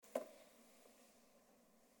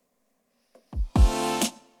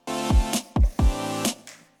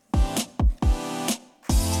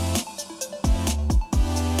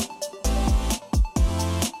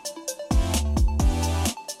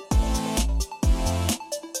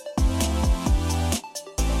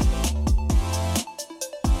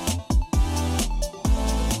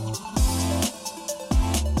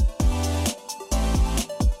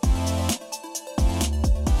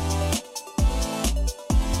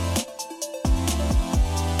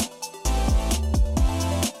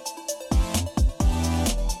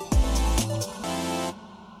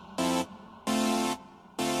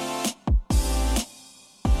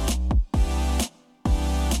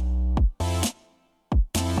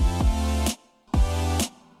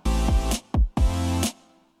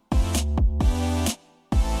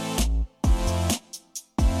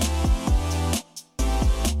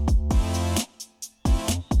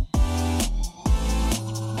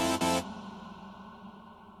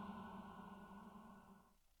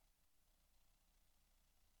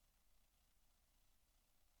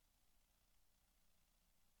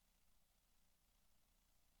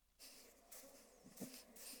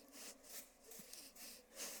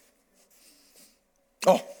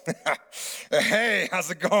Hey, how's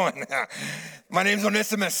it going? My name's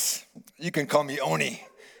Onesimus. You can call me Oni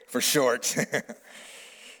for short.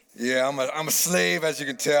 Yeah, I'm a slave, as you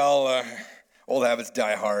can tell. Old habits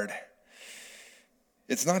die hard.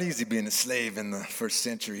 It's not easy being a slave in the first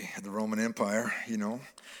century of the Roman Empire, you know.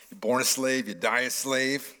 You're born a slave, you die a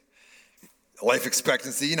slave. Life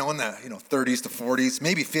expectancy, in the 30s to 40s,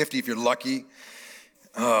 maybe 50 if you're lucky.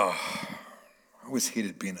 I always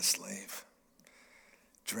hated being a slave.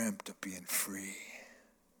 Dreamt of being free.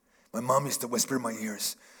 My mom used to whisper in my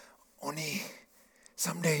ears, Oni,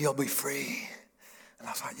 someday you'll be free. And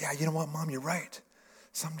I thought, yeah, you know what, Mom, you're right.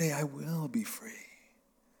 Someday I will be free.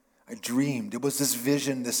 I dreamed. It was this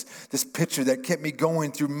vision, this picture that kept me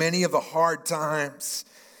going through many of the hard times.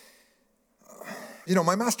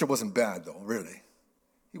 My master wasn't bad, though, really.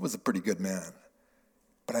 He was a pretty good man.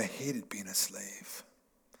 But I hated being a slave.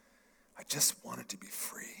 I just wanted to be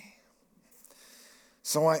free.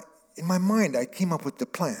 So in my mind, I came up with the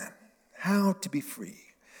plan, how to be free.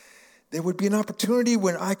 There would be an opportunity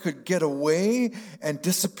when I could get away and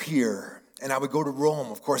disappear. And I would go to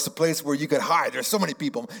Rome, of course, a place where you could hide. There's so many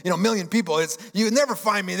people, a million people. You would never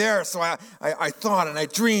find me there. So I thought and I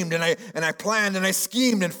dreamed and I planned and I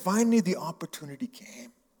schemed. And finally the opportunity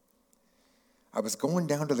came. I was going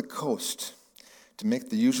down to the coast to make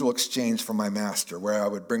the usual exchange for my master, where I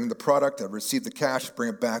would bring the product, I'd receive the cash, bring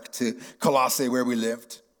it back to Colossae where we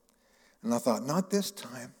lived. And I thought, not this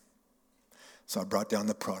time. So I brought down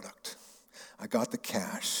the product. I got the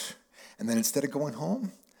cash. And then instead of going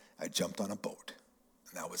home, I jumped on a boat.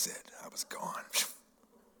 And that was it. I was gone.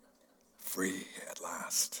 Free at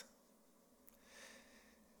last.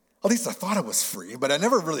 At least I thought I was free, but I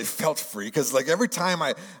never really felt free because every time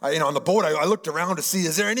I on the boat, I looked around to see,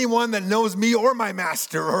 is there anyone that knows me or my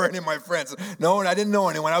master or any of my friends? No, and I didn't know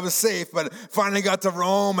anyone. I was safe, but finally got to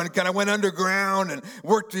Rome and kind of went underground and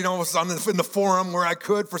worked, in the forum where I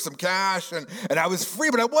could for some cash and I was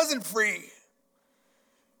free, but I wasn't free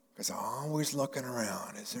because I'm always looking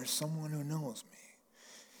around. Is there someone who knows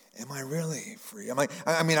me? Am I really free?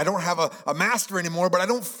 I don't have a master anymore, but I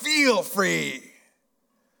don't feel free.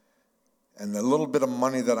 And the little bit of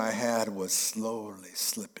money that I had was slowly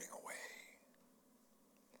slipping away.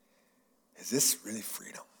 Is this really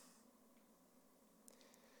freedom?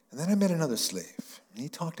 And then I met another slave, and he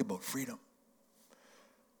talked about freedom.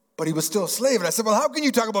 But he was still a slave. And I said, well, how can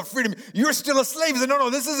you talk about freedom? You're still a slave. He said, no,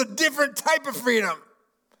 this is a different type of freedom.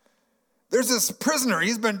 There's this prisoner.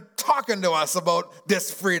 He's been talking to us about this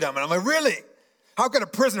freedom. And I'm like, really? How can a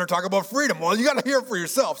prisoner talk about freedom? Well, you got to hear it for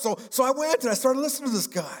yourself. So I went and I started listening to this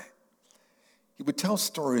guy. He would tell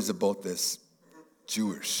stories about this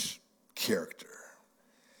Jewish character,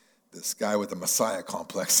 this guy with the Messiah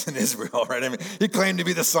complex in Israel, right? He claimed to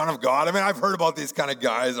be the Son of God. I've heard about these kind of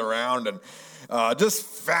guys around and just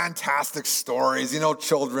fantastic stories,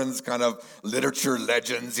 children's kind of literature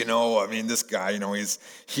legends, this guy, he's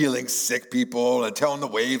healing sick people and telling the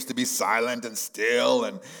waves to be silent and still.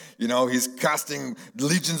 And, he's casting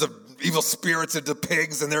legions of evil spirits into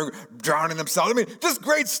pigs and they're drowning themselves. Just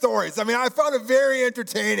great stories. I found it very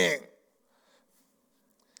entertaining.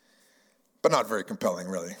 But not very compelling,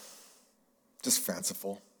 really. Just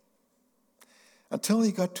fanciful. Until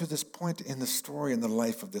he got to this point in the story in the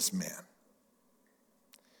life of this man.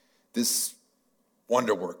 This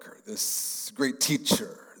wonder worker, this great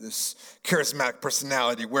teacher, this charismatic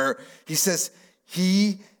personality, where he says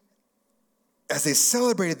as they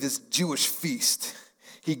celebrated this Jewish feast,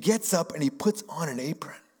 he gets up and he puts on an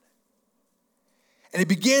apron. And he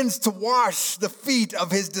begins to wash the feet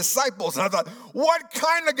of his disciples. And I thought, what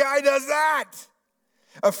kind of guy does that?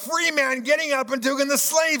 A free man getting up and doing the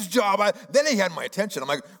slave's job. Then he had my attention. I'm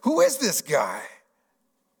like, who is this guy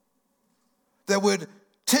that would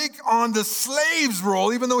take on the slave's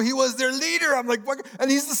role, even though he was their leader? I'm like, what?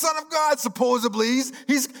 And he's the Son of God, supposedly.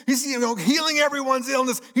 He's healing everyone's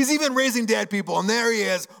illness. He's even raising dead people. And there he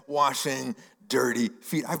is, washing dirty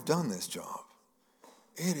feet. I've done this job.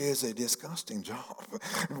 It is a disgusting job,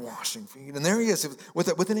 washing feet. And there he is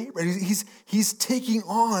with an apron. He's taking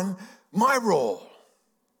on my role.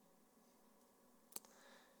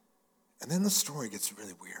 And then the story gets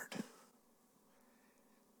really weird.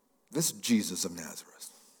 This Jesus of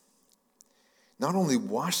Nazareth not only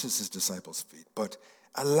washes his disciples' feet, but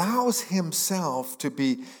allows himself to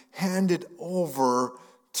be handed over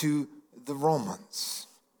to the Romans.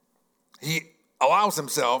 He allows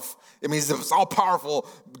himself, he's this all-powerful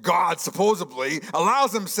God, supposedly,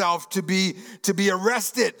 allows himself to be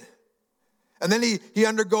arrested. And then he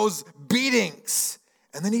undergoes beatings.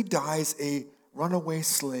 And then he dies a runaway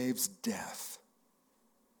slave's death.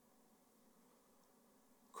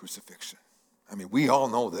 Crucifixion. I mean, we all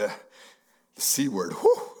know the C word.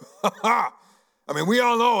 I mean, we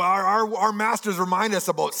all know our masters remind us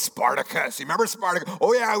about Spartacus. You remember Spartacus?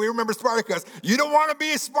 Oh, yeah, we remember Spartacus. You don't want to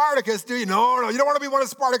be Spartacus, do you? No, you don't want to be one of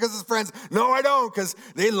Spartacus's friends. No, I don't, because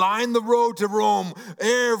they lined the road to Rome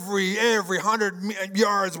every 100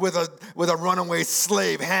 yards with a runaway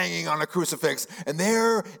slave hanging on a crucifix. And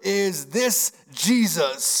there is this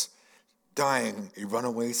Jesus dying a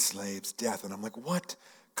runaway slave's death. And I'm like, what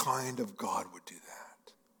kind of God would do that?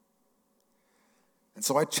 And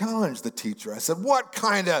so I challenged the teacher. I said, what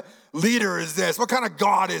kind of leader is this? What kind of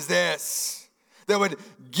God is this that would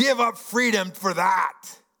give up freedom for that?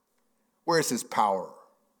 Where's his power?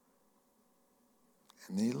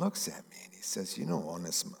 And then he looks at me and he says, you know,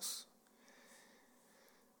 Onesimus,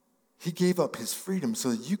 he gave up his freedom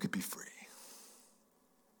so that you could be free.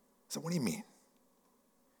 I said, what do you mean?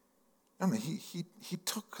 No, he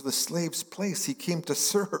took the slave's place. He came to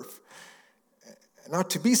serve,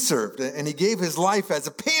 not to be served, and he gave his life as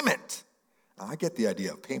a payment. Now, I get the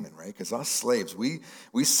idea of payment, right? Because us slaves, we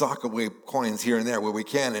sock away coins here and there where we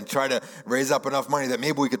can and try to raise up enough money that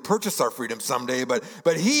maybe we could purchase our freedom someday, but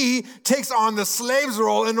he takes on the slave's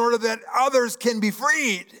role in order that others can be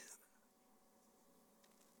freed.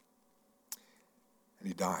 And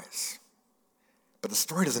he dies. But the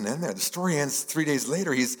story doesn't end there. The story ends 3 days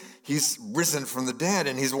later. He's risen from the dead,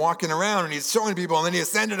 and he's walking around, and he's showing people, and then he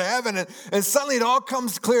ascended to heaven, and suddenly it all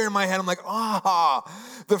comes clear in my head. I'm like,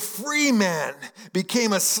 the free man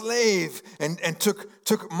became a slave and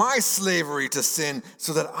took my slavery to sin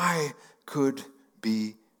so that I could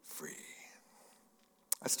be free.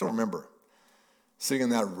 I still remember sitting in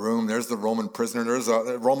that room. There's the Roman prisoner. There's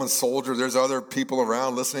a Roman soldier. There's other people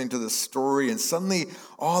around listening to this story. And suddenly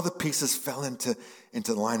all the pieces fell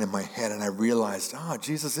into line in my head. And I realized,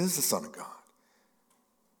 Jesus is the Son of God.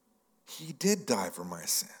 He did die for my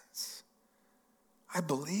sins. I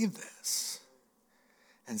believe this.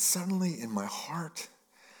 And suddenly in my heart,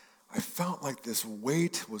 I felt like this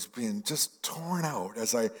weight was being just torn out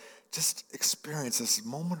as I just experienced this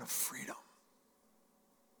moment of freedom,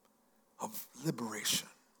 of liberation,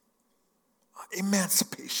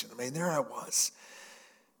 emancipation. I mean, there I was,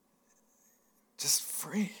 just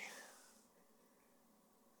free.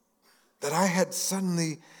 That I had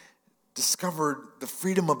suddenly discovered the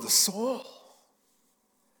freedom of the soul.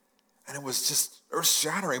 And it was just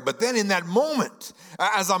earth-shattering. But then in that moment,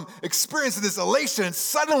 as I'm experiencing this elation,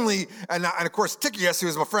 suddenly, and of course, Tychius, who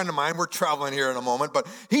is a friend of mine, we're traveling here in a moment, but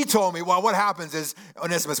he told me, well, what happens is,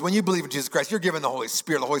 Onesimus, when you believe in Jesus Christ, you're given the Holy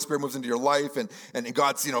Spirit. The Holy Spirit moves into your life, and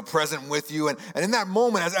God's, present with you. And in that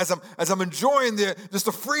moment, as I'm enjoying just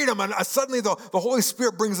the freedom, and suddenly the Holy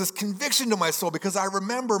Spirit brings this conviction to my soul, because I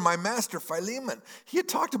remember my master, Philemon. He had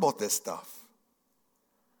talked about this stuff.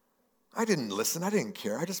 I didn't listen. I didn't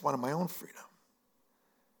care. I just wanted my own freedom.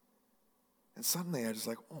 And suddenly I was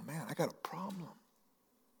like, oh man, I got a problem.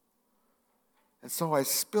 And so I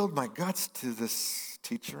spilled my guts to this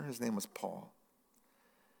teacher. His name was Paul.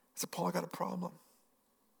 I said, Paul, I got a problem.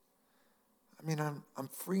 I mean, I'm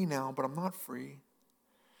free now, but I'm not free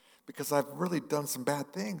because I've really done some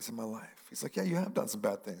bad things in my life. He's like, yeah, you have done some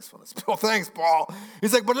bad things. Well, thanks, Paul.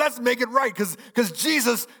 He's like, but let's make it right, because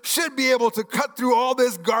Jesus should be able to cut through all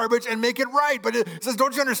this garbage and make it right. But it says,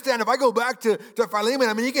 don't you understand? If I go back to Philemon,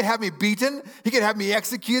 I mean, he could have me beaten. He could have me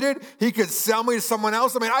executed. He could sell me to someone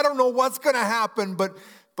else. I mean, I don't know what's going to happen. But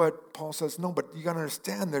Paul says, no, but you got to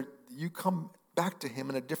understand that you come back to him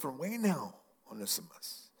in a different way now,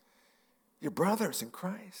 Onesimus. You're brothers in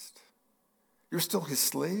Christ. You're still his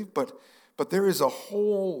slave, but there is a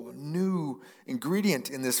whole new ingredient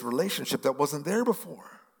in this relationship that wasn't there before.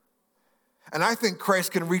 And I think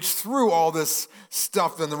Christ can reach through all this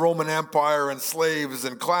stuff in the Roman Empire and slaves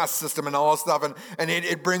and class system and all this stuff, and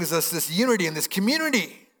it brings us this unity and this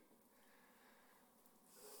community.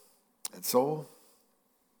 And so,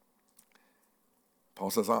 Paul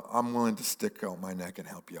says, I'm willing to stick out my neck and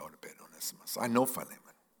help you out a bit, Onesimus. I know Philemon.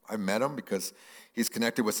 I've met him because he's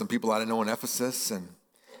connected with some people I didn't know in Ephesus, and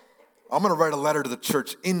I'm going to write a letter to the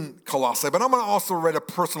church in Colossae, but I'm going to also write a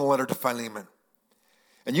personal letter to Philemon.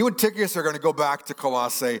 And you and Tychius are going to go back to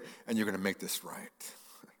Colossae, and you're going to make this right.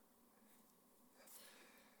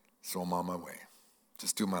 So I'm on my way.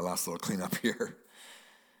 Just do my last little cleanup here.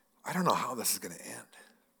 I don't know how this is going to end,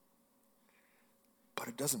 but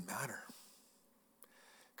it doesn't matter.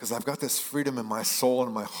 Because I've got this freedom in my soul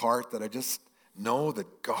and my heart that I just know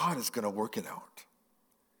that God is going to work it out.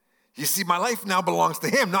 You see, my life now belongs to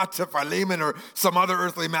him, not to Philemon or some other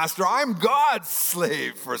earthly master. I'm God's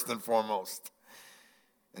slave, first and foremost.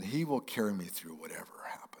 And he will carry me through whatever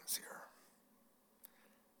happens here.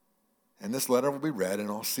 And this letter will be read, and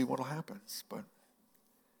I'll see what happens. But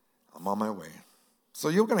I'm on my way. So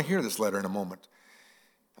you're going to hear this letter in a moment.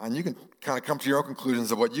 And you can kind of come to your own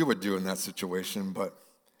conclusions of what you would do in that situation, but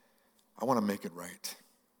I want to make it right.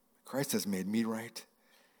 Christ has made me right,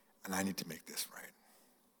 and I need to make this right.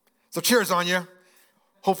 So cheers on you.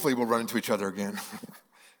 Hopefully we'll run into each other again.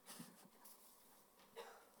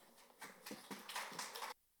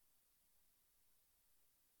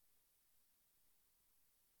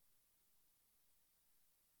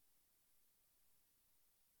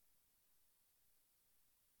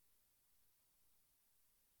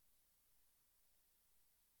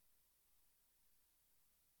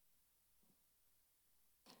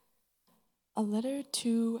 A letter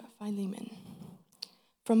to Philemon.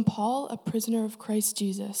 From Paul, a prisoner of Christ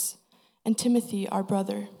Jesus, and Timothy, our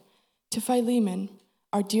brother, to Philemon,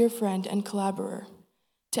 our dear friend and collaborator,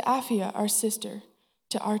 to Apphia, our sister,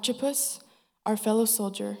 to Archippus, our fellow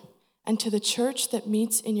soldier, and to the church that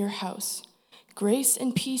meets in your house, grace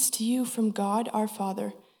and peace to you from God our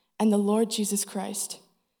Father and the Lord Jesus Christ.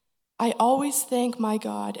 I always thank my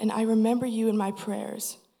God, and I remember you in my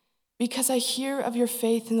prayers, because I hear of your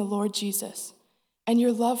faith in the Lord Jesus and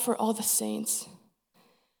your love for all the saints.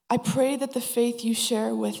 I pray that the faith you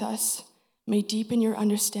share with us may deepen your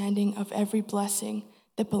understanding of every blessing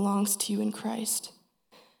that belongs to you in Christ.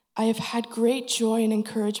 I have had great joy and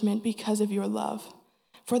encouragement because of your love,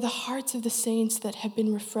 for the hearts of the saints that have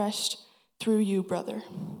been refreshed through you, brother.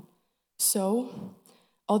 So,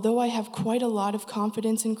 although I have quite a lot of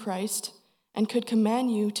confidence in Christ and could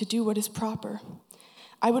command you to do what is proper,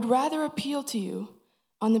 I would rather appeal to you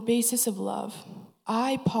on the basis of love.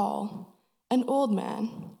 I, Paul, an old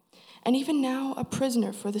man, and even now a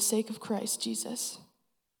prisoner for the sake of Christ Jesus.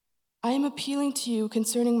 I am appealing to you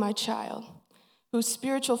concerning my child, whose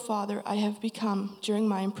spiritual father I have become during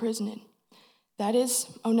my imprisonment. That is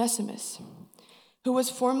Onesimus, who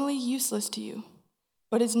was formerly useless to you,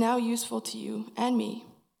 but is now useful to you and me.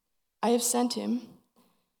 I have sent him,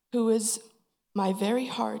 who is my very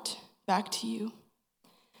heart, back to you.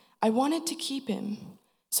 I wanted to keep him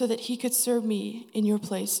so that he could serve me in your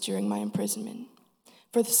place during my imprisonment,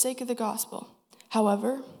 for the sake of the gospel.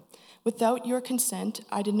 However, without your consent,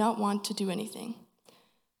 I did not want to do anything,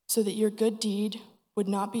 so that your good deed would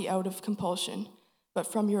not be out of compulsion,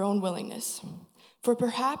 but from your own willingness. For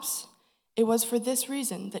perhaps it was for this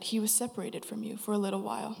reason that he was separated from you for a little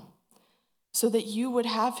while, so that you would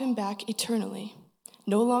have him back eternally,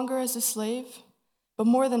 no longer as a slave, but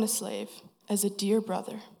more than a slave, as a dear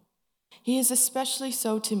brother. He is especially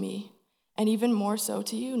so to me, and even more so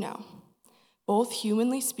to you now, both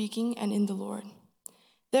humanly speaking and in the Lord.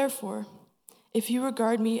 Therefore, if you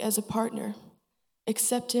regard me as a partner,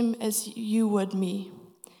 accept him as you would me.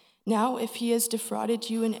 Now, if he has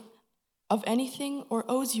defrauded you of anything or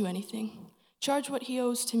owes you anything, charge what he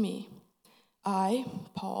owes to me. I,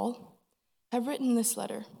 Paul, have written this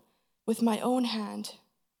letter with my own hand.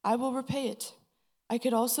 I will repay it. I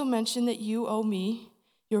could also mention that you owe me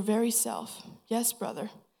your very self. Yes, brother,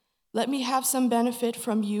 let me have some benefit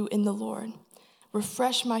from you in the Lord.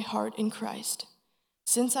 Refresh my heart in Christ.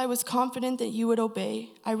 Since I was confident that you would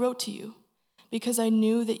obey, I wrote to you, because I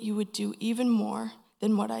knew that you would do even more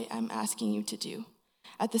than what I am asking you to do.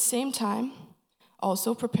 At the same time,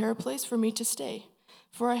 also prepare a place for me to stay,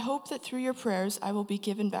 for I hope that through your prayers I will be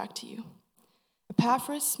given back to you.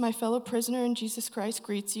 Epaphras, my fellow prisoner in Jesus Christ,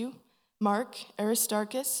 greets you. Mark,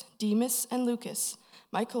 Aristarchus, Demas, and Lucas,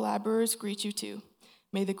 my collaborators, greet you too.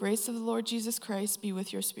 May the grace of the Lord Jesus Christ be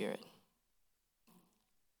with your spirit.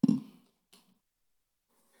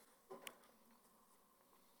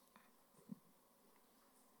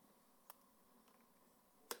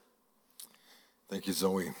 Thank you,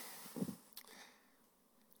 Zoe.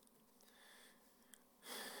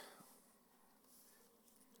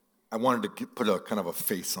 I wanted to put a kind of a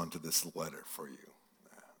face onto this letter for you,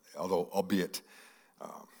 although albeit a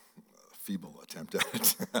feeble attempt at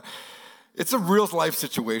it. It's a real life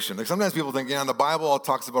situation. Like sometimes people think, the Bible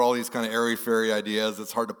talks about all these kind of airy-fairy ideas.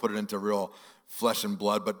 It's hard to put it into real flesh and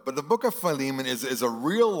blood. But the book of Philemon is a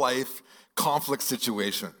real life conflict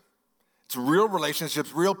situation. It's real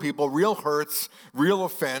relationships, real people, real hurts, real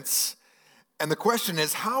offense. And the question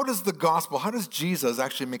is, how does the gospel, how does Jesus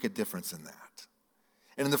actually make a difference in that?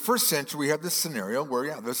 And in the first century, we have this scenario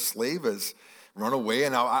where, this slave has run away.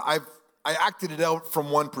 And now I acted it out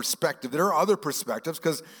from one perspective. There are other perspectives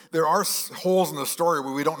because there are holes in the story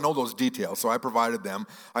where we don't know those details. So I provided them.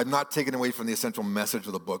 I've not taken away from the essential message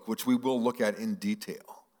of the book, which we will look at in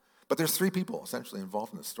detail. But there's three people essentially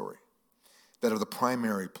involved in the story that are the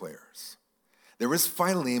primary players. There is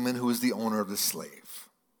Philemon, who is the owner of the slave.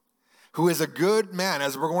 who is a good man,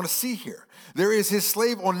 as we're going to see here. There is his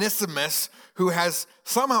slave Onesimus, who has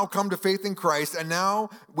somehow come to faith in Christ, and now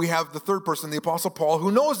we have the third person, the Apostle Paul,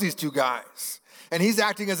 who knows these two guys. And he's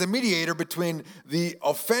acting as a mediator between the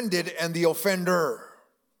offended and the offender.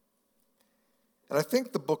 And I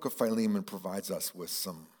think the book of Philemon provides us with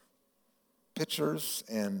some pictures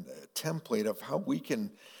and a template of how we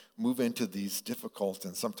can move into these difficult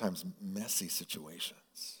and sometimes messy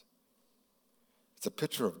situations. It's a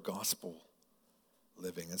picture of gospel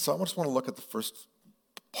living. And so I just want to look at the first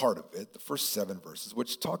part of it, the first 7 verses,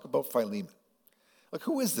 which talk about Philemon. Like,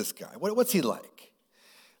 who is this guy? What's he like?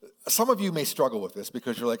 Some of you may struggle with this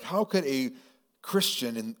because you're like, how could a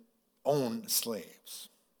Christian own slaves?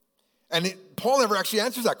 And Paul never actually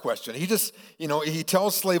answers that question. He just, he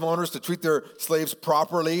tells slave owners to treat their slaves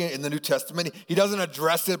properly in the New Testament. He doesn't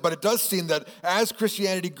address it, but it does seem that as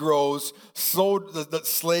Christianity grows, so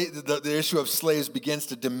the issue of slaves begins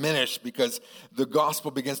to diminish because the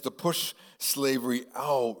gospel begins to push slavery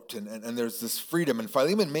out, and there's this freedom. And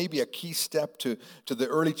Philemon may be a key step to the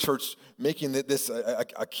early church making this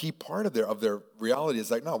a key part of their reality.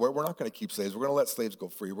 Is like, no, we're not going to keep slaves. We're going to let slaves go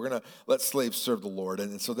free. We're going to let slaves serve the Lord.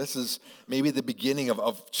 And so this is maybe the beginning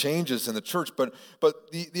of changes in the church. But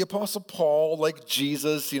the Apostle Paul, like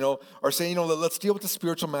Jesus, are saying, let's deal with the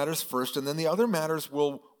spiritual matters first, and then the other matters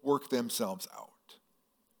will work themselves out.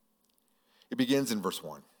 It begins in verse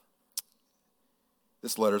 1.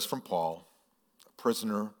 This letter is from Paul, a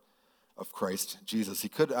prisoner of Christ Jesus. He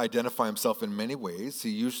could identify himself in many ways. He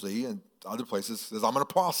usually, in other places, says, I'm an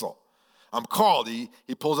apostle. I'm called. He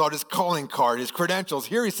pulls out his calling card, his credentials.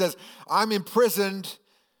 Here he says, I'm imprisoned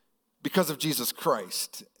because of Jesus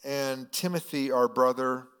Christ. And Timothy, our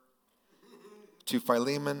brother, to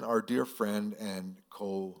Philemon, our dear friend and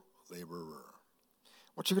co-laborer.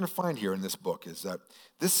 What you're going to find here in this book is that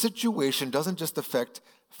this situation doesn't just affect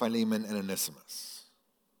Philemon and Onesimus.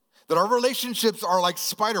 That our relationships are like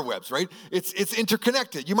spider webs, right? It's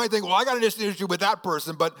interconnected. You might think, well, I got an issue with that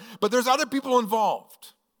person, but there's other people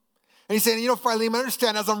involved. And he's saying, Philemon,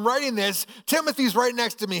 understand, as I'm writing this, Timothy's right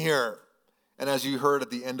next to me here. And as you heard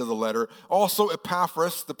at the end of the letter, also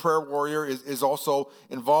Epaphras, the prayer warrior, is also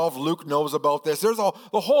involved. Luke knows about this. There's the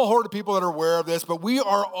whole horde of people that are aware of this, but we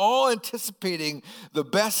are all anticipating the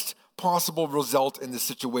best possible result in this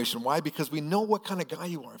situation. Why? Because we know what kind of guy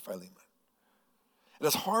you are, Philemon. And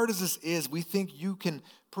as hard as this is, we think you can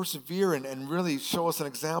persevere and really show us an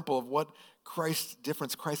example of what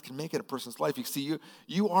difference Christ can make in a person's life. You see,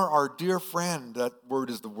 you are our dear friend. That word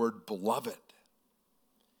is the word beloved.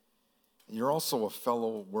 And you're also a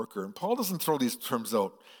fellow worker. And Paul doesn't throw these terms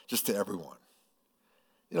out just to everyone.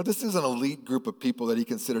 This is an elite group of people that he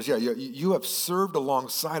considers, you have served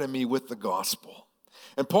alongside of me with the gospel.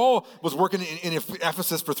 And Paul was working in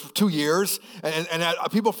Ephesus for 2 years, and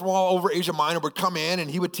people from all over Asia Minor would come in,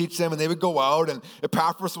 and he would teach them, and they would go out, and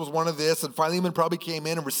Epaphras was one of this, and Philemon probably came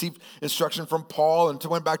in and received instruction from Paul, and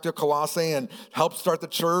went back to Colossae and helped start the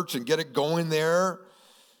church and get it going there.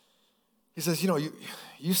 He says,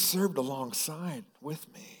 you served alongside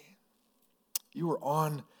with me. You were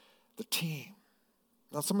on the team.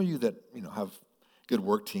 Now, some of you that, have good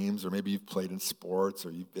work teams, or maybe you've played in sports,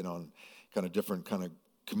 or you've been on kind of different kind of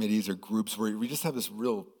committees or groups where we just have this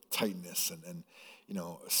real tightness and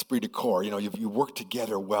esprit de corps. You work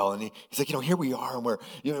together well. And he's like, here we are, and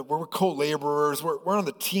we're co-laborers. We're on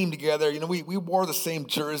the team together. We wore the same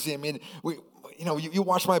jersey. I mean, you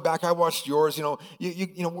watched my back, I watched yours.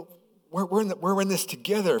 We're in this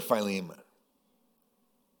together, Philemon.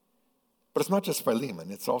 But it's not just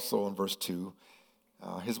Philemon. It's also in verse 2,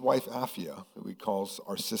 his wife Apphia, who he calls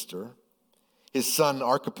our sister, his son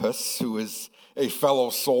Archippus, who is a fellow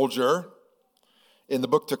soldier. In the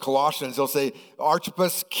book to Colossians, he'll say,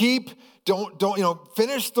 Archippus, finish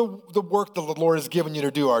the work the Lord has given you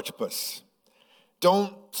to do, Archippus.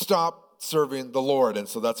 Don't stop serving the Lord. And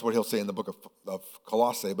so that's what he'll say in the book of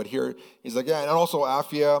Colossae. But here he's like, and also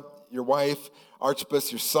Apphia, your wife,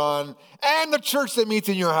 Archippus, your son, and the church that meets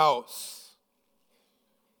in your house.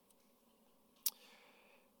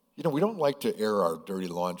 We don't like to air our dirty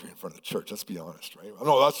laundry in front of the church. Let's be honest, right?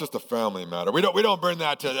 No, that's just a family matter. We don't bring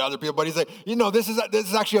that to the other people. But he's like, this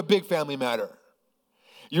is actually a big family matter.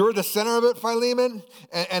 You're the center of it, Philemon,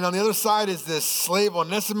 and on the other side is this slave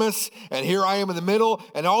Onesimus, and here I am in the middle,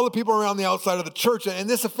 and all the people around the outside of the church, and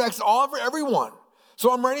this affects everyone.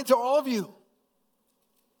 So I'm writing to all of you.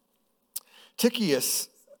 Tychius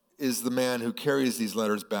is the man who carries these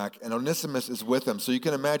letters back, and Onesimus is with him. So you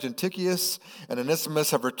can imagine Tychius and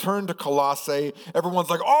Onesimus have returned to Colossae.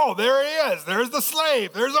 Everyone's like, oh, there he is. There's the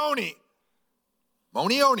slave. There's Oni.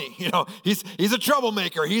 Moni, he's a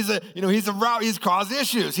troublemaker. He's caused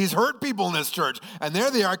issues. He's hurt people in this church. And there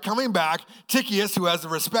they are coming back, Tychicus, who has the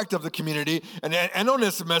respect of the community, and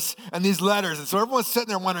Onesimus, and these letters. And so everyone's sitting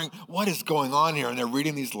there wondering, what is going on here? And they're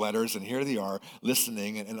reading these letters, and here they are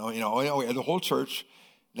listening, and the whole church.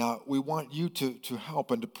 Now, we want you to help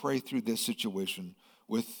and to pray through this situation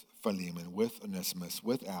with Philemon, with Onesimus,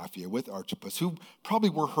 with Apphia, with Archippus, who probably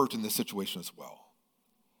were hurt in this situation as well.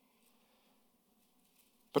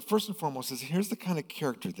 But first and foremost, here's the kind of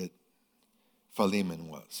character that Philemon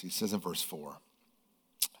was. He says in verse 4.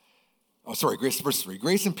 Verse 3.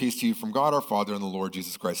 Grace and peace to you from God our Father and the Lord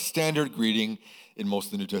Jesus Christ. Standard greeting in most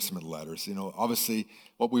of the New Testament letters. Obviously,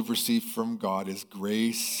 what we've received from God is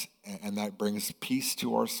grace, and that brings peace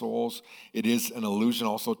to our souls. It is an allusion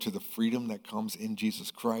also to the freedom that comes in Jesus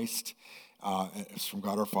Christ. It's from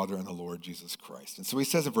God our Father and the Lord Jesus Christ. And so he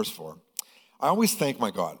says in verse 4, I always thank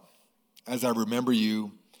my God as I remember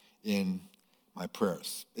you in my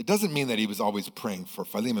prayers. It doesn't mean that he was always praying for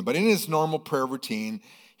Philemon, but in his normal prayer routine,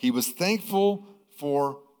 he was thankful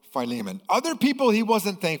for Philemon. Other people he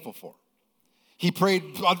wasn't thankful for. He prayed,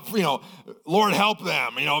 Lord, help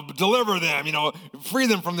them, deliver them, free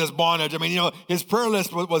them from this bondage. His prayer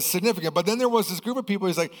list was significant. But then there was this group of people,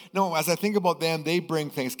 he's like, no, as I think about them, they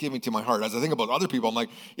bring thanksgiving to my heart. As I think about other people, I'm like,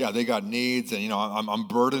 yeah, they got needs, and, I'm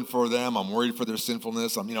burdened for them. I'm worried for their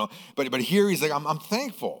sinfulness. But here he's like, I'm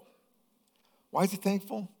thankful. Why is he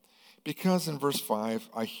thankful? Because in verse 5,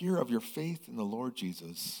 I hear of your faith in the Lord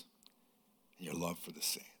Jesus and your love for the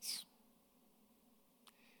saints.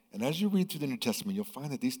 And as you read through the New Testament, you'll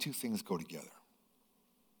find that these two things go together.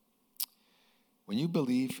 When you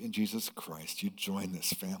believe in Jesus Christ, you join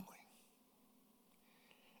this family.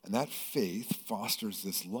 And that faith fosters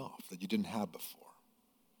this love that you didn't have before.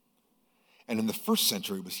 And in the first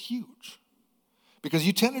century, it was huge. Because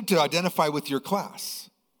you tended to identify with your class.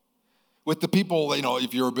 With the people,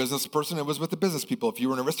 if you were a business person, it was with the business people. If you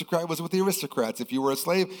were an aristocrat, it was with the aristocrats. If you were a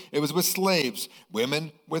slave, it was with slaves.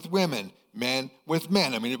 Women with women. Men with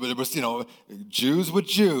men. It was, Jews with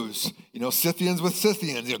Jews. Scythians with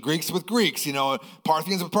Scythians. Greeks with Greeks.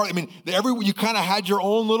 Parthians with Parthians. You kind of had your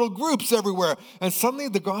own little groups everywhere. And suddenly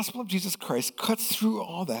the gospel of Jesus Christ cuts through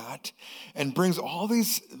all that and brings all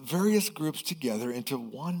these various groups together into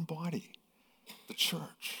one body, the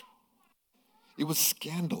church. It was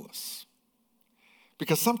scandalous.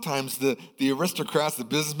 Because sometimes the aristocrats, the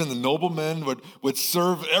businessmen, the noblemen would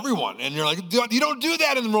serve everyone. And you're like, you don't do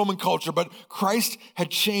that in the Roman culture. But Christ had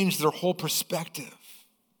changed their whole perspective.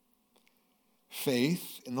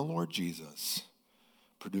 Faith in the Lord Jesus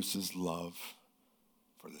produces love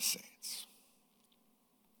for the saints.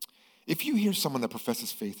 If you hear someone that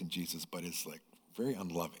professes faith in Jesus but is like very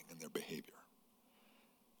unloving in their behavior,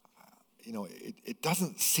 it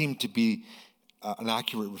doesn't seem to be an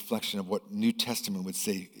accurate reflection of what New Testament would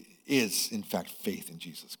say is, in fact, faith in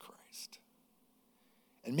Jesus Christ.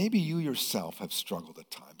 And maybe you yourself have struggled at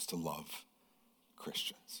times to love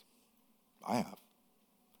Christians. I have.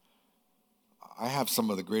 I have some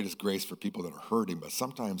of the greatest grace for people that are hurting, but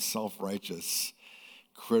sometimes self-righteous,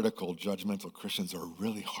 critical, judgmental Christians are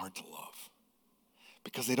really hard to love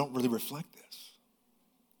because they don't really reflect this.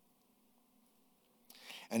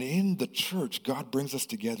 And in the church, God brings us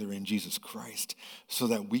together in Jesus Christ so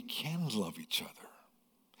that we can love each other.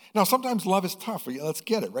 Now, sometimes love is tough. Let's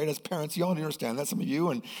get it, right? As parents, you all understand that. Some of you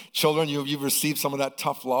and children, you've received some of that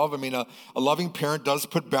tough love. A loving parent does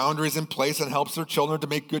put boundaries in place and helps their children to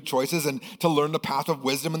make good choices and to learn the path of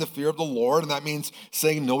wisdom and the fear of the Lord. And that means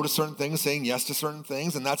saying no to certain things, saying yes to certain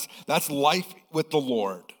things. And that's life with the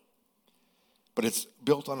Lord. But it's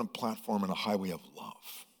built on a platform and a highway of love.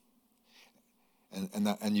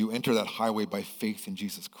 And you enter that highway by faith in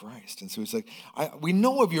Jesus Christ. And so he's like, we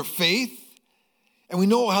know of your faith, and we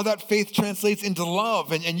know how that faith translates into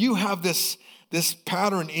love. And you have this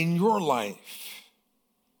pattern in your life.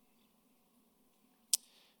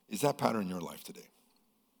 Is that pattern in your life today?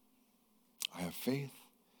 I have faith,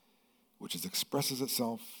 which expresses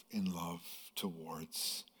itself in love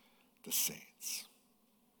towards the saints.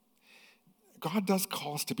 God does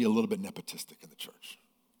call us to be a little bit nepotistic in the church.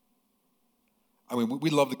 We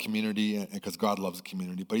love the community because God loves the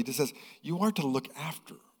community, but he just says, you are to look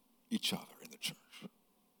after each other in the church.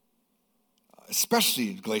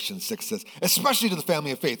 Especially, Galatians 6 says, especially to the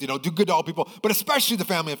family of faith. Do good to all people, but especially the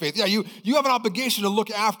family of faith. Yeah, you have an obligation to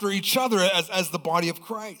look after each other as the body of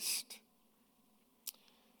Christ.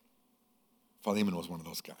 Philemon was one of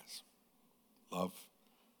those guys. Love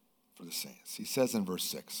for the saints. He says in verse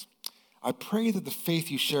 6, I pray that the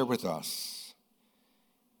faith you share with us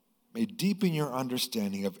may deepen your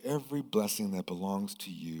understanding of every blessing that belongs to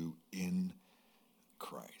you in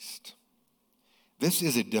Christ. This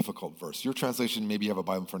is a difficult verse. Your translation, maybe you have a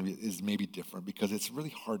Bible in front of you, is maybe different because it's really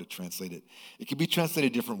hard to translate it. It can be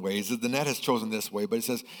translated different ways. The net has chosen this way, but it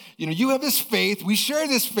says, you have this faith. We share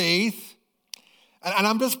this faith. And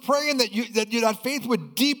I'm just praying that faith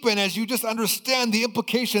would deepen as you just understand the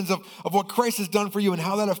implications of what Christ has done for you and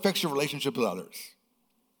how that affects your relationship with others.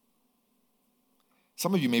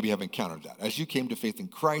 Some of you maybe have encountered that. As you came to faith in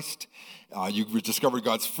Christ, you discovered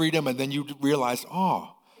God's freedom, and then you realized,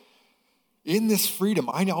 in this freedom,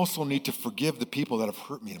 I also need to forgive the people that have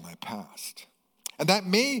hurt me in my past. And that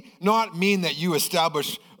may not mean that you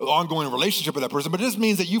establish an ongoing relationship with that person, but it just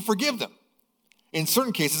means that you forgive them. In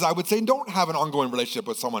certain cases, I would say don't have an ongoing relationship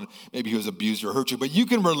with someone maybe who has abused or hurt you, but you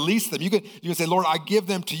can release them. You can say, Lord, I give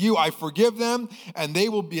them to you. I forgive them, and they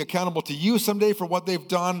will be accountable to you someday for what they've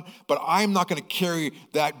done, but I'm not going to carry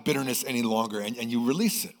that bitterness any longer, and you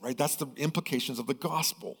release it, right? That's the implications of the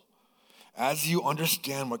gospel. As you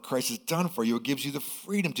understand what Christ has done for you, it gives you the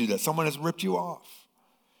freedom to do that. Someone has ripped you off,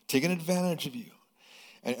 taken advantage of you.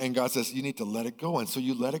 And God says, you need to let it go. And so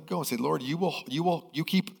you let it go and say, Lord, you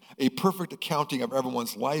keep a perfect accounting of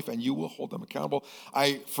everyone's life, and you will hold them accountable.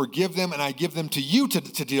 I forgive them, and I give them to you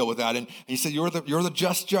to deal with that. And he said, you're the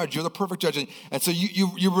just judge. You're the perfect judge. And so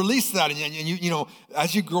you release that, and you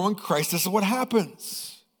as you grow in Christ, this is what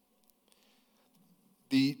happens.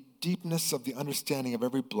 The deepness of the understanding of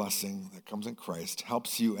every blessing that comes in Christ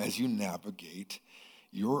helps you as you navigate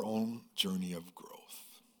your own journey of growth.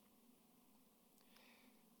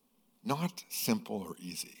 Not simple or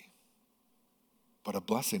easy, but a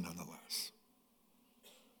blessing nonetheless.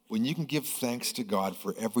 When you can give thanks to God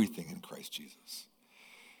for everything in Christ Jesus.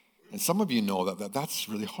 And some of you know that's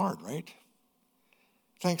really hard, right?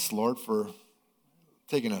 Thanks, Lord, for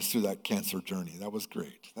taking us through that cancer journey. That was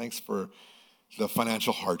great. Thanks for the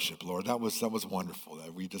financial hardship, Lord. That was wonderful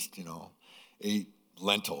that we just, ate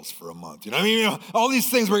lentils for a month. All these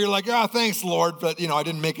things where you're like, thanks, Lord, but, I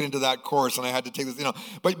didn't make it into that course and I had to take this,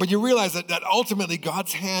 But you realize that ultimately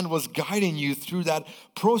God's hand was guiding you through that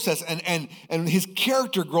process, and his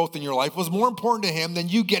character growth in your life was more important to him than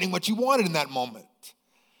you getting what you wanted in that moment.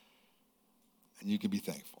 And you can be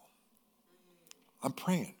thankful. I'm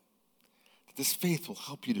praying that this faith will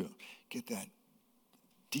help you to get that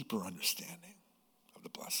deeper understanding of the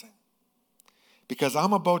blessing. Because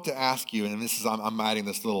I'm about to ask you, and I'm adding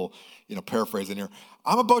this little, paraphrase in here.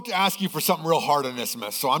 I'm about to ask you for something real hard on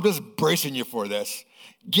Onesimus, so I'm just bracing you for this.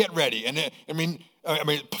 Get ready. And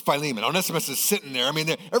Philemon, Onesimus is sitting there.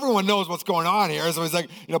 Everyone knows what's going on here. So he's like,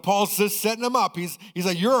 Paul's just setting him up. He's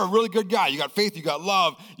like, you're a really good guy. You got faith. You got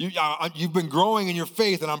love. You've been growing in your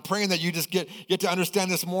faith, and I'm praying that you just get to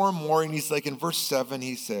understand this more and more. And he's like, in verse 7,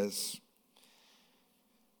 he says,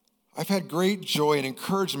 I've had great joy and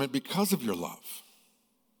encouragement because of your love.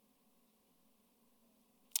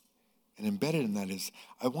 And embedded in that is,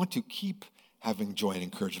 I want to keep having joy and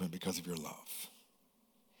encouragement because of your love.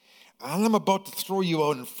 And I'm about to throw you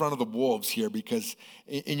out in front of the wolves here because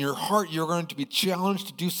in your heart, you're going to be challenged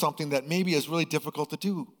to do something that maybe is really difficult to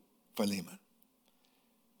do, Philemon.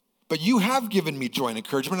 But you have given me joy and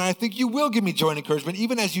encouragement, and I think you will give me joy and encouragement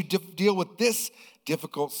even as you deal with this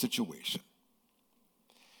difficult situation.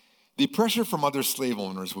 The pressure from other slave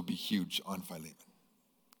owners would be huge on Philemon.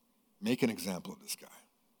 Make an example of this guy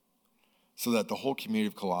so that the whole community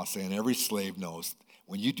of Colossae and every slave knows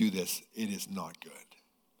when you do this, it is not good.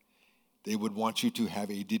 They would want you to have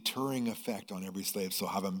a deterring effect on every slave. So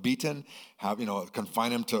have him beaten,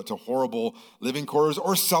 confine him to horrible living quarters,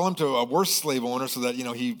 or sell him to a worse slave owner so that,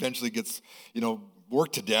 he eventually gets,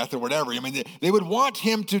 worked to death or whatever. They would want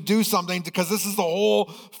him to do something because this is the whole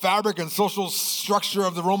fabric and social structure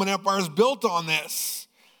of the Roman Empire is built on this.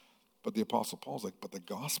 But the Apostle Paul's like, but the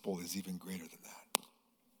gospel is even greater than that.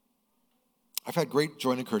 I've had great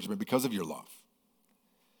joy and encouragement because of your love.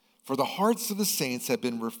 For the hearts of the saints have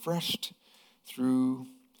been refreshed through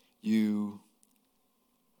you,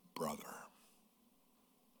 brother.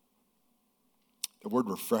 The word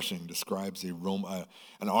refreshing describes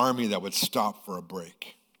an army that would stop for a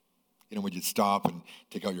break. When you'd stop and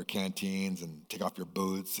take out your canteens and take off your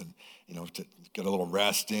boots and, to get a little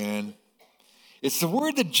rest in. It's the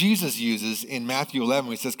word that Jesus uses in Matthew 11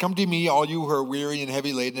 when he says, come to me, all you who are weary and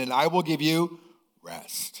heavy laden, and I will give you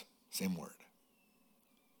rest. Same word.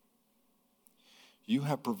 You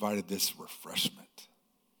have provided this refreshment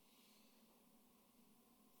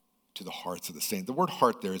to the hearts of the saints. The word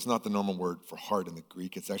heart there is not the normal word for heart in the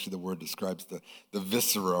Greek. It's actually the word that describes the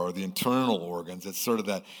viscera or the internal organs. It's sort of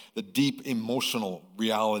the deep emotional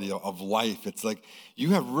reality of life. It's like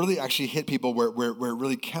you have really actually hit people where it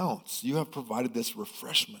really counts. You have provided this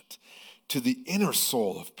refreshment to the inner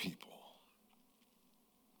soul of people.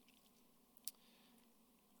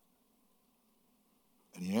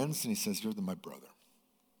 And he ends and he says, "You're my brother."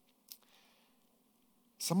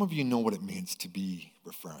 Some of you know what it means to be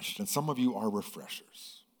refreshed, and some of you are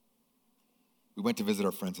refreshers. We went to visit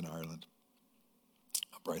our friends in Ireland,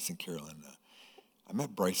 Bryce and Carolyn. I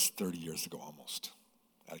met Bryce 30 years ago almost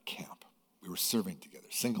at a camp. We were serving together,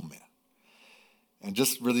 single man, and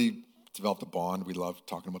just really developed a bond. We loved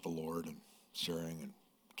talking about the Lord and sharing and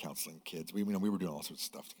counseling kids. We were doing all sorts of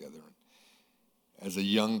stuff together. And as a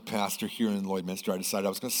young pastor here in Lloydminster, I decided I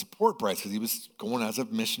was going to support Bryce because he was going as a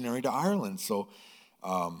missionary to Ireland. So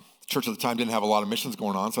the church at the time didn't have a lot of missions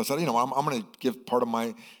going on. So I said, I'm going to give part of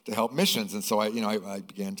to help missions. And so I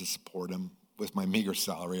began to support him with my meager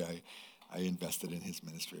salary. I invested in his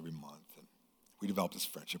ministry every month. And we developed this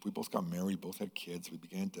friendship. We both got married, both had kids.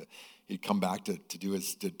 He'd come back to do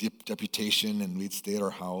his deputation, and we'd stay at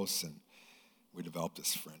our house, and we developed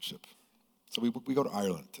this friendship. So we go to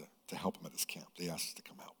Ireland to help him at this camp. They asked us to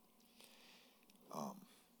come out.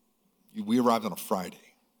 We arrived on a Friday.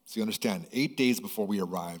 So you understand, 8 days before we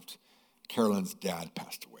arrived, Carolyn's dad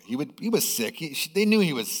passed away. He was sick. They knew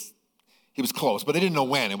he was close, but they didn't know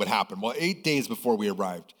when it would happen. Well, 8 days before we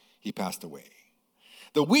arrived, he passed away.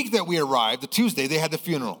 The week that we arrived, the Tuesday, they had the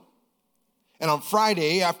funeral. And on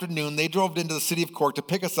Friday afternoon, they drove into the city of Cork to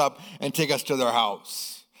pick us up and take us to their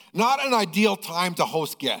house. Not an ideal time to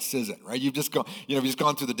host guests, is it? Right? You've just gone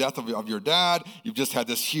through the death of your dad. You've just had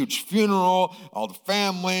this huge funeral, all the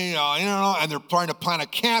family, and they're trying to plan a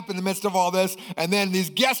camp in the midst of all this. And then these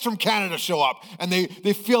guests from Canada show up, and they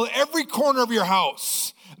fill every corner of your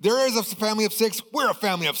house. There is a family of 6. We're a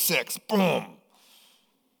family of 6. Boom.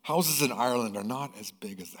 Houses in Ireland are not as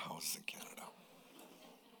big as the houses in Canada.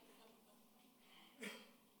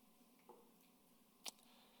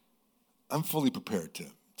 I'm fully prepared to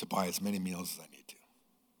buy as many meals as I need to.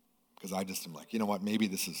 Because I just am like, you know what, maybe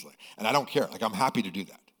this is and I don't care. I'm happy to do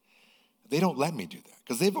that. They don't let me do that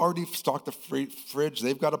because they've already stocked the fridge.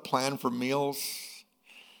 They've got a plan for meals.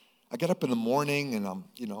 I get up in the morning and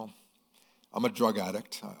I'm a drug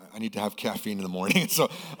addict. I need to have caffeine in the morning. So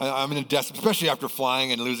I'm in a desperate, especially after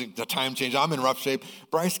flying and losing the time change. I'm in rough shape.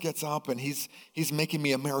 Bryce gets up and he's making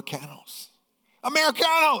me Americanos.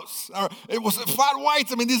 It was flat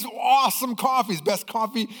whites. These awesome coffees. Best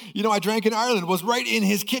coffee, I drank in Ireland was right in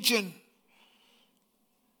his kitchen.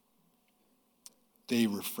 They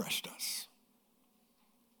refreshed us.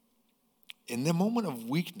 In the moment of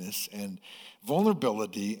weakness and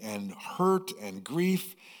vulnerability and hurt and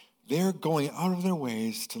grief, they're going out of their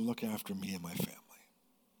ways to look after me and my family.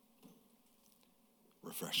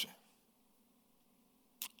 Refreshing.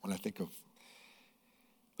 When I think of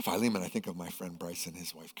Philemon, I think of my friend Bryce and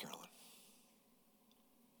his wife Carolyn.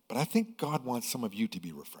 But I think God wants some of you to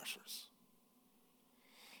be refreshers.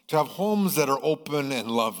 To have homes that are open and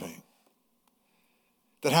loving.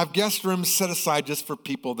 That have guest rooms set aside just for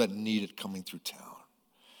people that need it coming through town.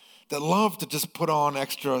 That love to just put on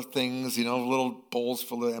extra things, little bowls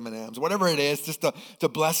full of M&Ms, whatever it is, just to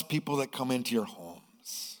bless people that come into your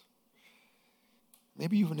homes.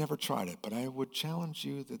 Maybe you've never tried it, but I would challenge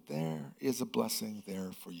you that there is a blessing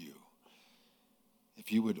there for you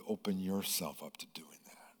if you would open yourself up to doing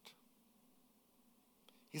that.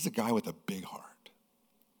 He's a guy with a big heart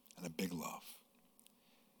and a big love.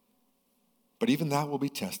 But even that will be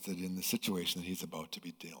tested in the situation that he's about to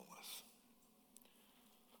be dealing with.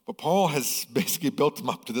 But Paul has basically built him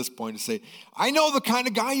up to this point to say, I know the kind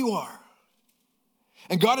of guy you are.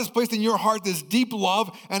 And God has placed in your heart this deep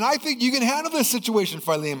love, and I think you can handle this situation,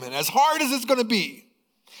 Philemon, as hard as it's going to be.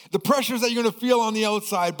 The pressures that you're going to feel on the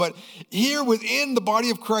outside, but here within the body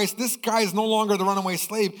of Christ, this guy is no longer the runaway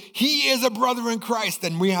slave. He is a brother in Christ,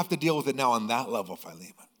 and we have to deal with it now on that level,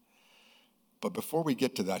 Philemon. But before we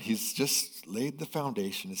get to that, he's just laid the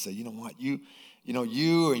foundation to say, you know what, you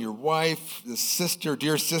and your wife, the sister,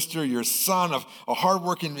 dear sister, your son, of a hard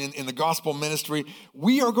work in the gospel ministry,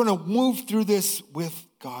 we are going to move through this with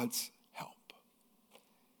God's help.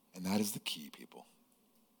 And that is the key, people.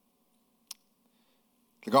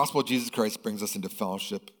 The gospel of Jesus Christ brings us into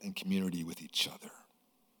fellowship and community with each other.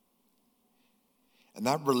 And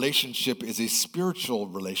that relationship is a spiritual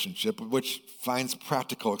relationship which finds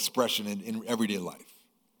practical expression in everyday life.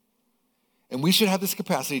 And we should have this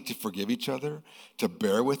capacity to forgive each other, to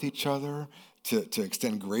bear with each other, to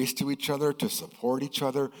extend grace to each other, to support each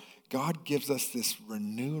other. God gives us this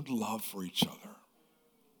renewed love for each other.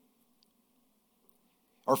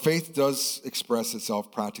 Our faith does express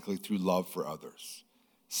itself practically through love for others,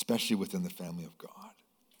 especially within the family of God.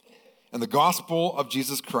 And the gospel of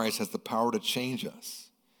Jesus Christ has the power to change us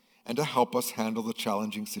and to help us handle the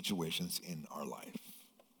challenging situations in our life.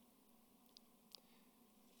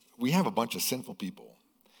 We have a bunch of sinful people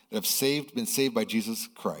that have been saved by Jesus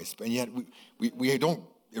Christ, and yet we don't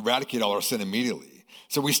eradicate all our sin immediately.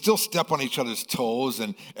 So we still step on each other's toes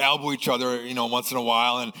and elbow each other, once in a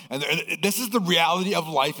while. And this is the reality of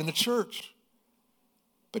life in the church.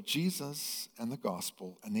 But Jesus and the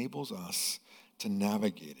gospel enables us to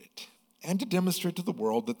navigate it and to demonstrate to the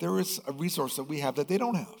world that there is a resource that we have that they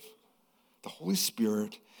don't have. The Holy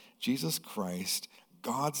Spirit, Jesus Christ,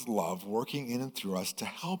 God's love working in and through us to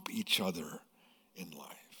help each other in life.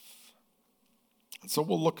 And so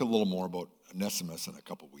we'll look a little more about Onesimus in a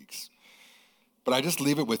couple weeks. But I just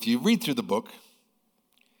leave it with you. Read through the book.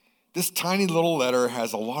 This tiny little letter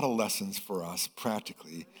has a lot of lessons for us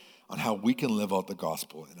practically on how we can live out the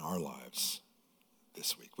gospel in our lives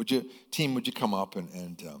this week. Would you come up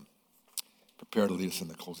and prepare to lead us in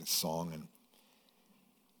the closing song? And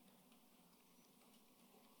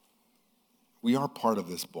we are part of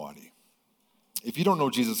this body. If you don't know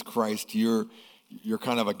Jesus Christ, you're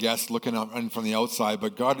kind of a guest looking in from the outside,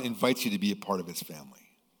 but God invites you to be a part of his family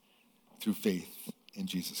through faith in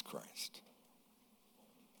Jesus Christ.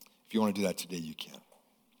 If you want to do that today, you can.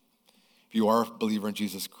 If you are a believer in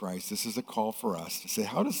Jesus Christ, this is a call for us to say,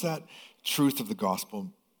 how does that truth of the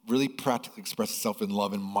gospel really practically express itself in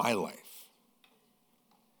love in my life?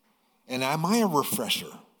 And am I a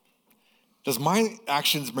refresher? Does my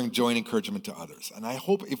actions bring joy and encouragement to others? And I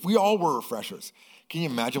hope if we all were refreshers, can you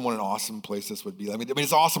imagine what an awesome place this would be? I mean,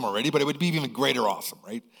 it's awesome already, but it would be even greater awesome,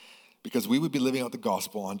 right? Because we would be living out the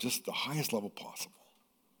gospel on just the highest level possible.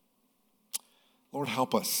 Lord,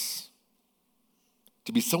 help us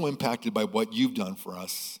to be so impacted by what you've done for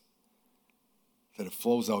us that it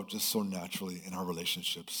flows out just so naturally in our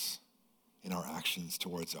relationships, in our actions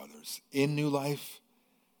towards others, in New Life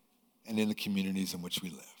and in the communities in which we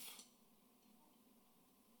live.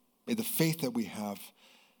 May the faith that we have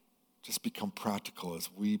just become practical as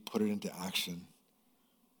we put it into action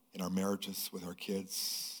in our marriages, with our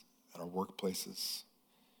kids, at our workplaces,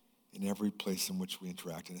 in every place in which we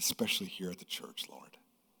interact, and especially here at the church, Lord.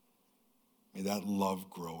 May that love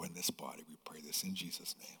grow in this body. We pray this in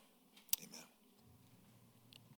Jesus' name.